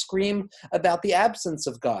seem to scream about the absence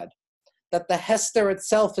of God. That the Hester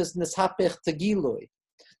itself is nishapech tegilui.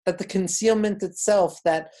 That the concealment itself,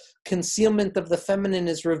 that concealment of the feminine,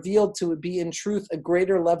 is revealed to be in truth a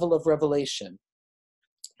greater level of revelation.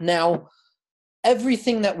 Now,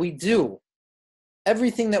 everything that we do,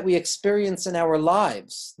 everything that we experience in our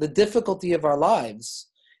lives, the difficulty of our lives,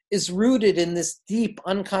 is rooted in this deep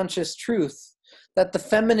unconscious truth that the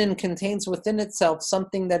feminine contains within itself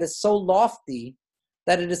something that is so lofty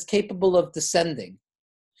that it is capable of descending.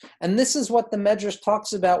 And this is what the Medrash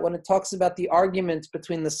talks about when it talks about the argument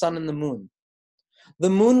between the sun and the moon. The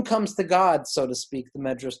moon comes to God, so to speak, the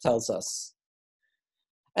Medrash tells us.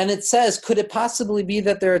 And it says, could it possibly be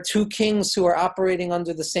that there are two kings who are operating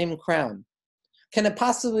under the same crown? Can it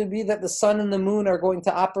possibly be that the sun and the moon are going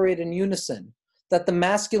to operate in unison? That the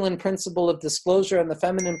masculine principle of disclosure and the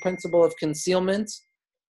feminine principle of concealment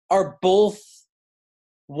are both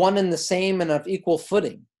one and the same and of equal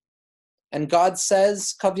footing? And God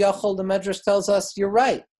says, Kavyachol, the Medrash tells us, you're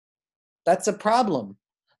right. That's a problem.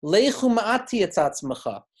 Leichu ma'ati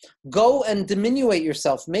etzatzmecha. Go and diminuate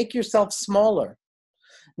yourself. Make yourself smaller.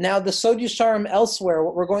 Now, the Sod Yesharim elsewhere,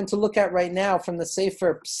 what we're going to look at right now from the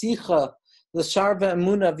Sefer Psicha, the Sharva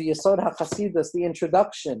Emunah, the Yesod HaChasidus, the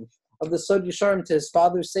introduction of the Sod Yesharim to his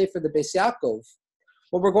father's Sefer, the Beis Yaakov,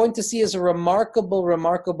 what we're going to see is a remarkable,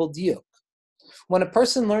 remarkable diuk. When a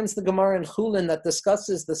person learns the Gemara in Chulin that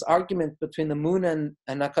discusses this argument between the moon and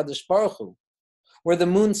HaKadosh Baruch Hu, where the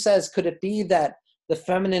moon says, could it be that the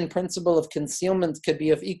feminine principle of concealment could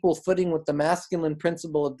be of equal footing with the masculine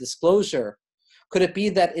principle of disclosure? Could it be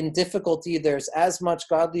that in difficulty there's as much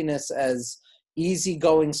godliness as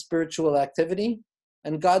easygoing spiritual activity?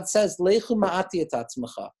 And God says, Lechu ma'ati et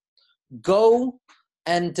atzmacha. Go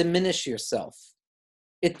and diminish yourself.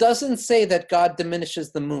 It doesn't say that God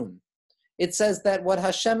diminishes the moon. It says that what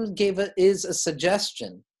Hashem gave it is a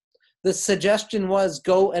suggestion. The suggestion was,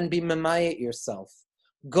 go and be memayet yourself.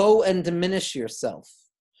 Go and diminish yourself.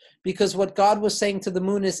 Because what God was saying to the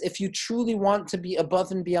moon is, if you truly want to be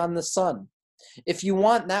above and beyond the sun, if you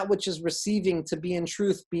want that which is receiving to be in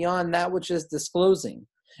truth beyond that which is disclosing,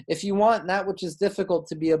 if you want that which is difficult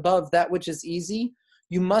to be above that which is easy,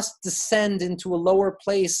 you must descend into a lower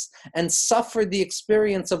place and suffer the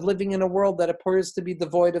experience of living in a world that appears to be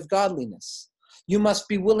devoid of godliness. You must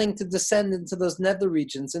be willing to descend into those nether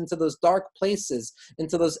regions, into those dark places,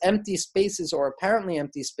 into those empty spaces or apparently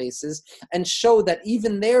empty spaces, and show that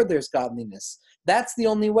even there's godliness. That's the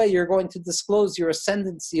only way you're going to disclose your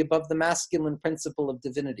ascendancy above the masculine principle of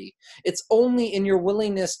divinity. It's only in your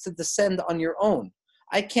willingness to descend on your own.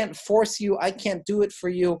 I can't force you. I can't do it for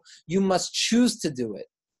you. You must choose to do it.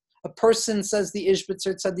 A person, says the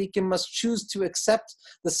Ishbitzer Tzadikim, must choose to accept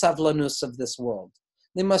the savlanus of this world.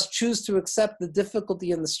 They must choose to accept the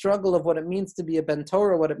difficulty and the struggle of what it means to be a Ben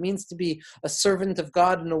Torah, what it means to be a servant of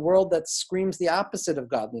God in a world that screams the opposite of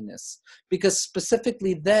godliness. Because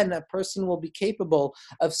specifically then, a person will be capable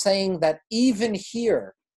of saying that even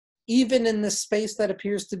here, even in this space that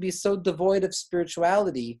appears to be so devoid of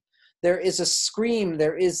spirituality, there is a scream,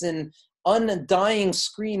 there is an undying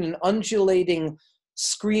scream, an undulating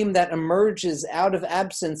scream that emerges out of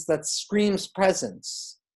absence that screams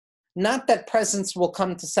presence. Not that presence will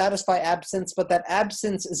come to satisfy absence, but that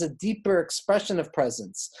absence is a deeper expression of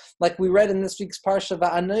presence. Like we read in this week's Parsha,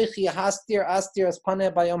 Va'anochi hastir astir as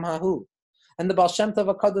paneh bayom hahu. And the Baal Shem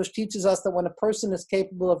Tov HaKadosh teaches us that when a person is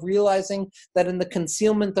capable of realizing that in the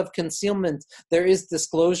concealment of concealment there is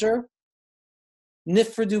disclosure,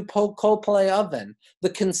 nifredu kol palei aven, the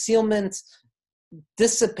concealment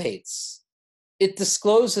dissipates. It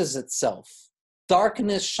discloses itself.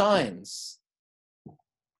 Darkness shines.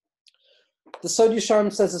 The Sod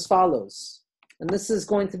Yesharim says as follows, and this is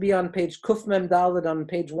going to be on page Kuf Mem Daled, on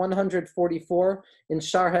page 144 in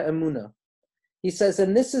Sharha Emunah. He says,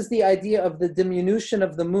 and this is the idea of the diminution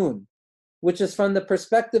of the moon, which is from the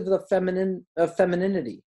perspective of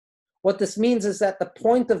femininity. What this means is that the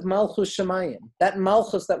point of Malchus Shemayim, that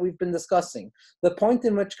Malchus that we've been discussing, the point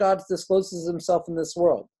in which God discloses himself in this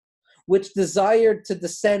world, which desired to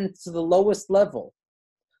descend to the lowest level,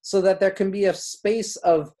 so that there can be a space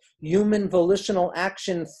of human volitional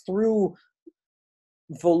action through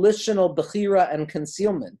volitional bechira and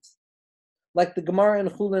concealment. Like the Gemara in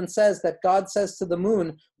Chulin says, that God says to the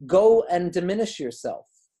moon, go and diminish yourself.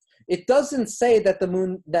 It doesn't say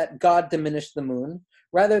that God diminished the moon,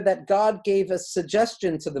 rather that God gave a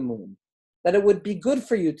suggestion to the moon, that it would be good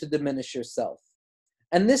for you to diminish yourself.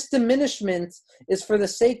 And this diminishment is for the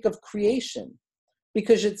sake of creation,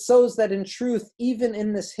 because it shows that in truth, even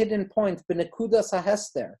in this hidden point, b'nekudas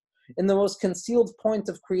hahester, in the most concealed point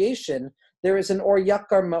of creation, there is an or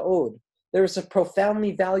yakar ma'od, there is a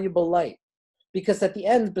profoundly valuable light. Because at the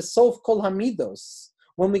end, besof kol hamidos,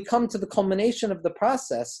 when we come to the culmination of the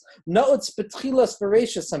process, na'otz betchilas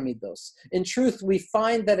v'reishas hamidos, in truth, we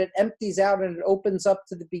find that it empties out and it opens up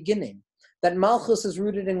to the beginning, that Malchus is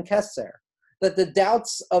rooted in Keser, that the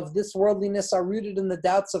doubts of this worldliness are rooted in the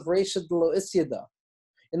doubts of Reisha D'lo Isyada,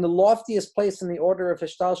 in the loftiest place in the order of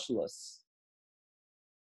Hishtalshalos.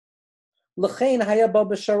 L'chein haya ba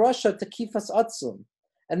b'sharasha tekifas atzum,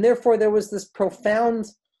 and therefore there was this profound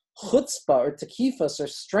chutzpah or tekifas or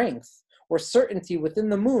strength or certainty within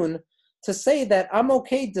the moon to say that I'm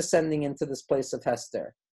okay descending into this place of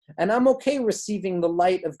Hester, and I'm okay receiving the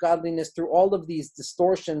light of godliness through all of these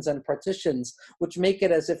distortions and partitions which make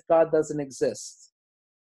it as if God doesn't exist.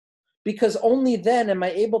 Because only then am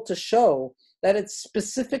I able to show that it's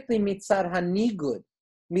specifically mitzad hanigud,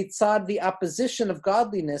 mitzad the opposition of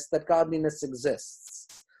godliness, that godliness exists.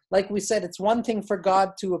 Like we said, it's one thing for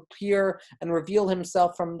God to appear and reveal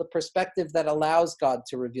himself from the perspective that allows God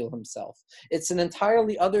to reveal himself. It's an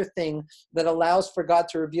entirely other thing that allows for God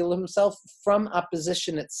to reveal himself from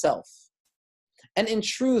opposition itself. And in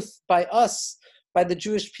truth, by us, by the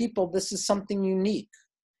Jewish people, this is something unique.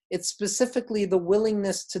 It's specifically the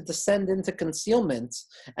willingness to descend into concealment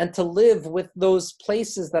and to live with those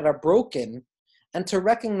places that are broken, and to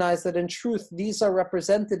recognize that in truth, these are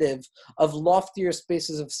representative of loftier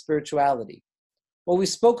spaces of spirituality. What we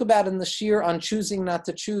spoke about in the shir on choosing not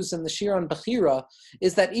to choose and the shir on Bechira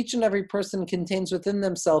is that each and every person contains within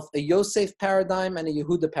themselves a Yosef paradigm and a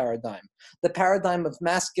Yehuda paradigm. The paradigm of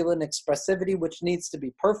masculine expressivity, which needs to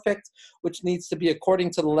be perfect, which needs to be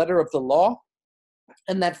according to the letter of the law,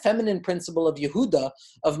 and that feminine principle of Yehuda,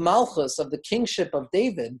 of Malchus, of the kingship of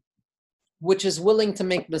David, which is willing to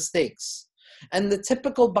make mistakes. And the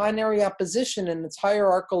typical binary opposition in its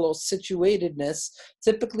hierarchical situatedness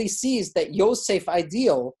typically sees that Yosef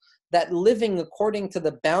ideal, that living according to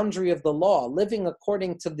the boundary of the law, living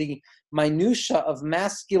according to the minutia of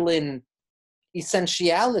masculine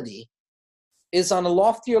essentiality, is on a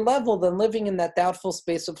loftier level than living in that doubtful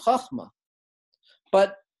space of Chachma.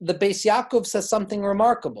 But the Beis Yaakov says something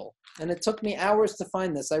remarkable, and it took me hours to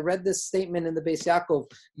find this. I read this statement in the Beis Yaakov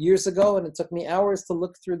years ago, and it took me hours to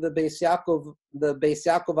look through the Beis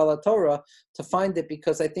Yaakov ala Torah to find it,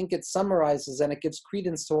 because I think it summarizes and it gives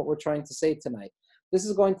credence to what we're trying to say tonight. This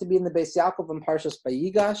is going to be in the Beis Yaakov and Parshas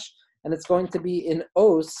Vayigash, and it's going to be in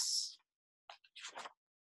Os.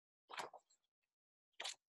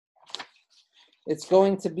 It's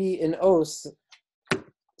going to be in Os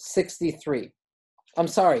 63. I'm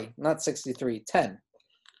sorry, not 63, 10.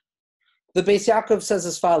 The Beis Yaakov says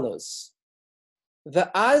as follows: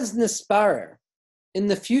 Ve'az nisparer, in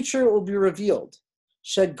the future it will be revealed,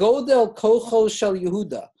 shegodel kocho shel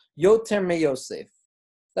Yehuda, yoter me Yosef,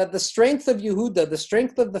 that the strength of Yehuda, the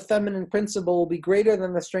strength of the feminine principle, will be greater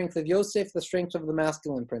than the strength of Yosef, the strength of the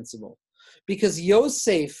masculine principle. Because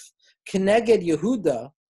Yosef, keneged Yehuda,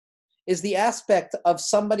 is the aspect of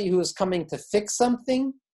somebody who is coming to fix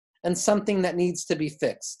something and something that needs to be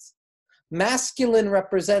fixed. Masculine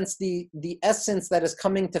represents the essence that is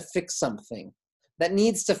coming to fix something, that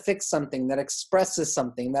needs to fix something, that expresses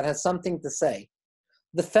something, that has something to say.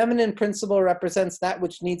 The feminine principle represents that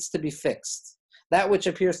which needs to be fixed, that which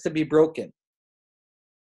appears to be broken.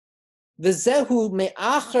 V'zehu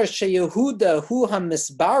me'achar sheYehuda hu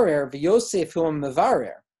ha'misbarer v'Yosef hu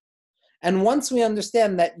ha'mevarer. And once we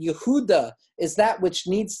understand that Yehuda is that which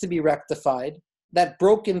needs to be rectified, that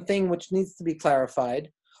broken thing which needs to be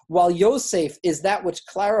clarified, while Yosef is that which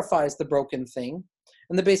clarifies the broken thing.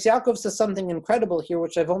 And the Beis Yaakov says something incredible here,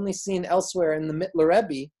 which I've only seen elsewhere in the Mittler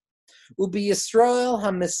Rebbe, Ubi Yisrael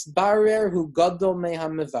ha-misbarer hu gadol me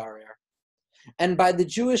ha-mevarer. And by the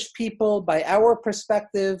Jewish people, by our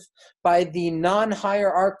perspective, by the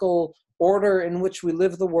non-hierarchical order in which we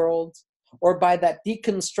live the world, or by that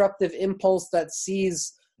deconstructive impulse that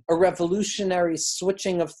sees a revolutionary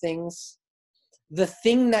switching of things, the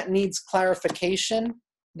thing that needs clarification,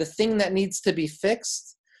 the thing that needs to be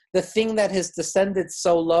fixed, the thing that has descended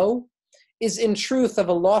so low, is in truth of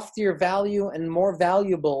a loftier value and more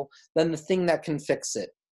valuable than the thing that can fix it.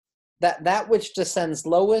 That which descends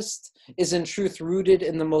lowest is in truth rooted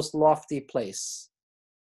in the most lofty place.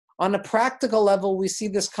 On a practical level, we see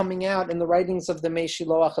this coming out in the writings of the Mei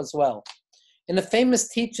Shiloach as well. In a famous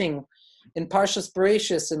teaching in Parshas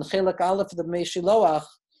Bereshis, in Chelek Aleph of the Mei Shiloach,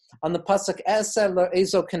 on the pasuk Eser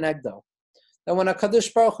Ezo Kenegdo, that when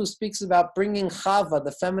HaKadosh Baruch Hu speaks about bringing Chava,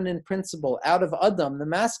 the feminine principle, out of Adam, the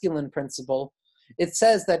masculine principle, it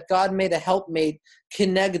says that God made a helpmate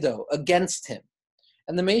Kenegdo, against him.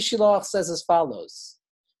 And the Mei Shiloach says as follows: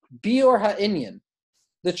 Biur ha'inyan,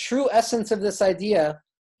 the true essence of this idea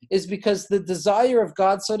is because the desire of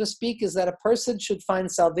God, so to speak, is that a person should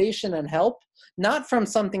find salvation and help, not from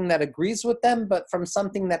something that agrees with them, but from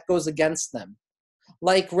something that goes against them.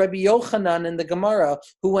 Like Rabbi Yochanan in the Gemara,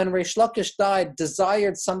 who when Reish Lakish died,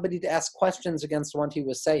 desired somebody to ask questions against what he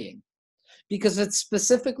was saying. Because it's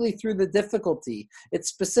specifically through the difficulty, it's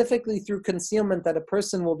specifically through concealment that a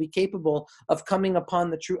person will be capable of coming upon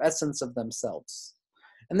the true essence of themselves.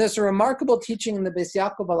 And there's a remarkable teaching in the Beis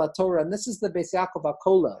Yaakov ala Torah, and this is the Beis Yaakov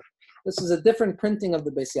HaKola. This is a different printing of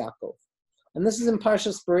the Beis Yaakov. And this is in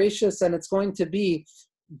Parshas Bereshis, and it's going to be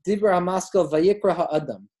Dibra HaMaskel Vayikra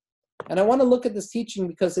HaAdam. And I want to look at this teaching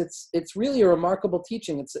because it's really a remarkable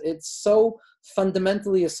teaching. It's so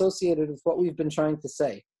fundamentally associated with what we've been trying to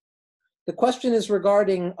say. The question is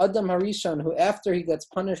regarding Adam Harishon, who after he gets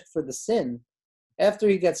punished for the sin, after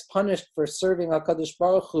he gets punished for serving HaKadosh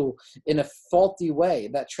Baruch Hu in a faulty way,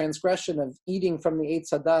 that transgression of eating from the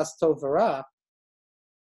Eitz Hadas Tov V'Ra,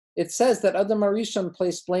 it says that Adam Harishon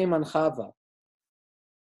placed blame on Chava.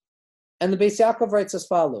 And the Beis Yaakov writes as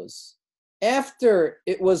follows: after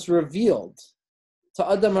it was revealed to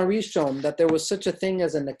Adam Harishon that there was such a thing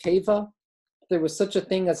as a nekeva, there was such a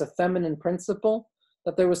thing as a feminine principle,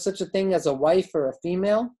 that there was such a thing as a wife or a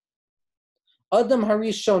female, Adam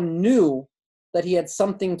Harishon knew that he had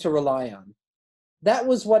something to rely on. That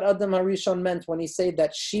was what Adam Harishon meant when he said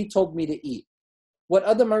that she told me to eat. What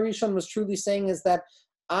Adam HaRishon was truly saying is that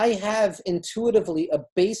I have intuitively a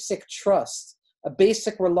basic trust, a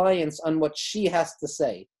basic reliance on what she has to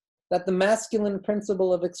say. That the masculine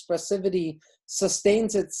principle of expressivity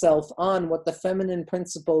sustains itself on what the feminine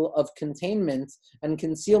principle of containment and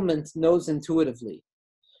concealment knows intuitively.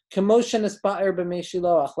 Commotion is ba'er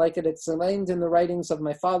b'Meshiloach, like it explained in the writings of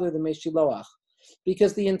my father, the Meshiloach.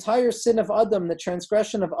 Because the entire sin of Adam, the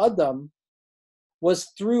transgression of Adam,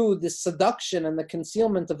 was through the seduction and the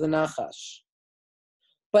concealment of the Nachash.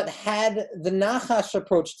 But had the Nachash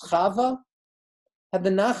approached Chava, had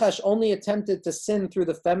the Nachash only attempted to sin through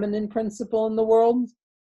the feminine principle in the world,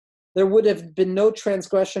 there would have been no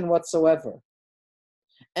transgression whatsoever.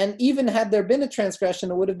 And even had there been a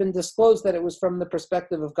transgression, it would have been disclosed that it was from the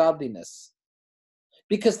perspective of godliness.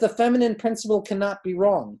 Because the feminine principle cannot be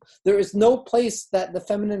wrong. There is no place that the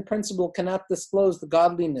feminine principle cannot disclose the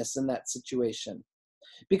godliness in that situation.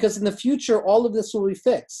 Because in the future, all of this will be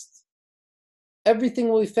fixed. Everything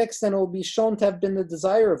will be fixed and it will be shown to have been the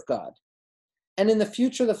desire of God. And in the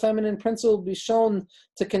future, the feminine principle will be shown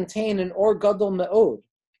to contain an Or Gadol Me'od,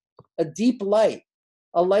 a deep light,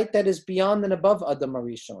 a light that is beyond and above Adam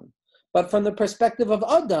HaRishon. But from the perspective of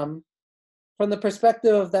Adam, from the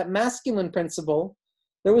perspective of that masculine principle,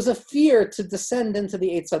 there was a fear to descend into the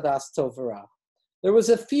Eitz Hadas Tov V'Ra. There was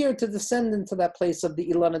a fear to descend into that place of the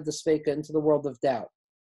Ilana Desveka, into the world of doubt.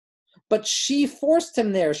 But she forced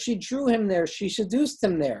him there, she drew him there, she seduced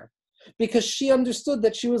him there, because she understood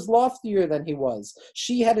that she was loftier than he was.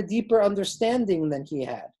 She had a deeper understanding than he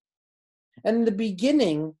had. And in the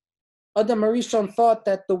beginning, Adam HaRishon thought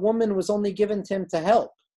that the woman was only given to him to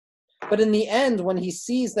help. But in the end, when he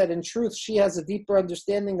sees that in truth she has a deeper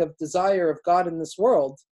understanding of desire of God in this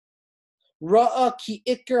world, Ra'a ki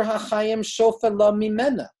ikar hachayim shofel la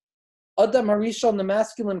mimena. Adam HaRishon, the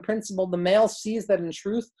masculine principle, the male sees that in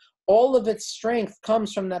truth all of its strength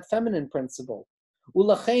comes from that feminine principle.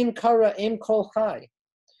 Ulachein kara em kol chai.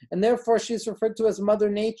 And therefore she is referred to as Mother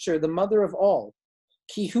Nature, the mother of all.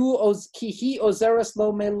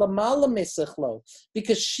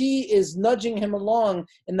 Because she is nudging him along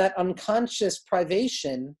in that unconscious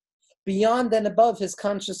privation beyond and above his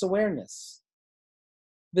conscious awareness.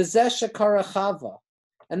 V'zeh shekara Chava.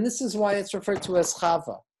 And this is why it's referred to as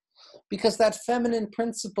Chava. Because that feminine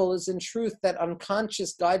principle is in truth that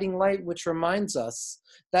unconscious guiding light which reminds us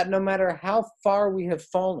that no matter how far we have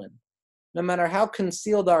fallen, no matter how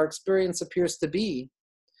concealed our experience appears to be,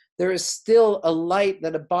 there is still a light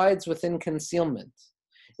that abides within concealment.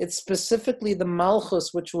 It's specifically the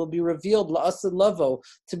Malchus which will be revealed La'asad Lavo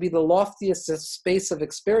to be the loftiest space of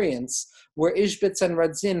experience where Ishbitz and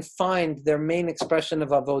Radzin find their main expression of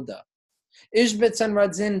Avoda. Ishbitz and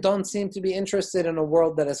Radzin don't seem to be interested in a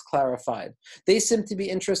world that is clarified. They seem to be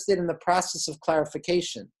interested in the process of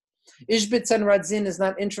clarification. Ishbitz and Radzin is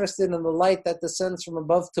not interested in the light that descends from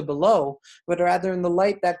above to below, but rather in the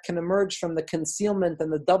light that can emerge from the concealment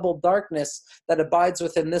and the double darkness that abides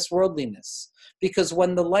within this worldliness. Because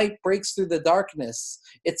when the light breaks through the darkness,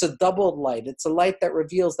 it's a doubled light. It's a light that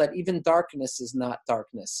reveals that even darkness is not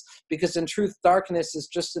darkness. Because in truth, darkness is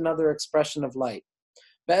just another expression of light.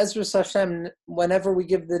 Be'ezras Hashem, whenever we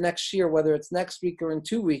give the next shir, whether it's next week or in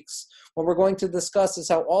 2 weeks, what we're going to discuss is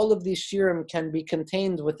how all of these shirim can be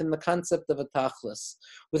contained within the concept of a tachlis,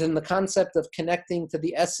 within the concept of connecting to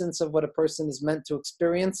the essence of what a person is meant to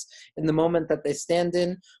experience in the moment that they stand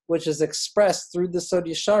in, which is expressed through the Sod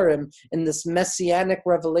Yesharim in this messianic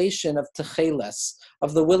revelation of techeles,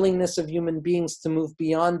 of the willingness of human beings to move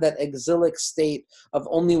beyond that exilic state of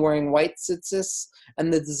only wearing white tzitzis,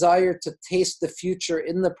 and the desire to taste the future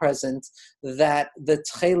in the present that the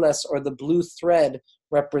tcheles or the blue thread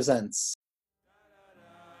represents.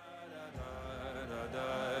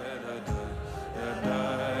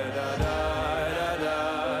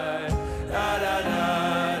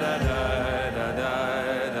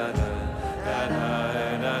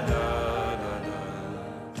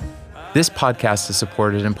 This podcast is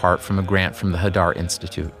supported in part from a grant from the Hadar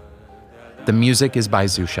Institute. The music is by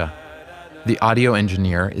Zusha. The audio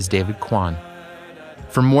engineer is David Kwan.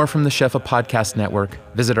 For more from the Shefa Podcast Network,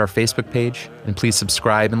 visit our Facebook page and please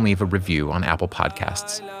subscribe and leave a review on Apple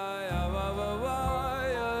Podcasts.